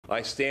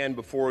I stand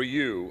before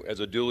you as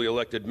a duly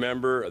elected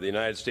member of the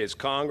United States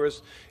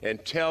Congress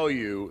and tell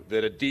you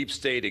that a deep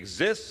state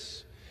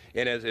exists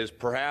and is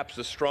perhaps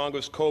the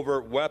strongest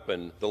covert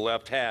weapon the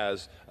left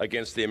has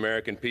against the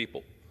American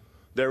people.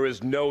 There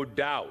is no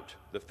doubt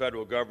the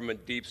federal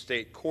government deep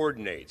state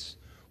coordinates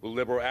with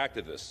liberal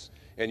activists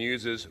and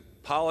uses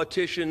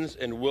politicians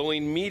and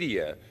willing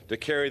media to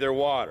carry their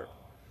water.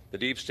 The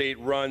deep state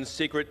runs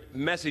secret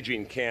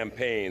messaging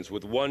campaigns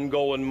with one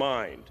goal in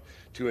mind: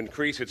 to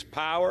increase its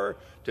power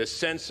to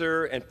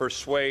censor and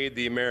persuade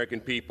the American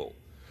people.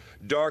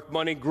 Dark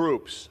money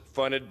groups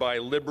funded by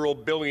liberal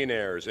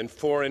billionaires and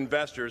foreign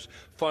investors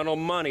funnel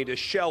money to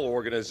shell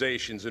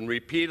organizations and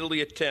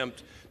repeatedly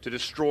attempt to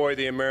destroy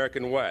the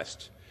American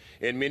West.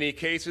 In many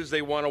cases,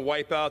 they want to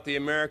wipe out the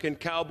American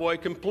cowboy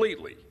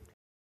completely.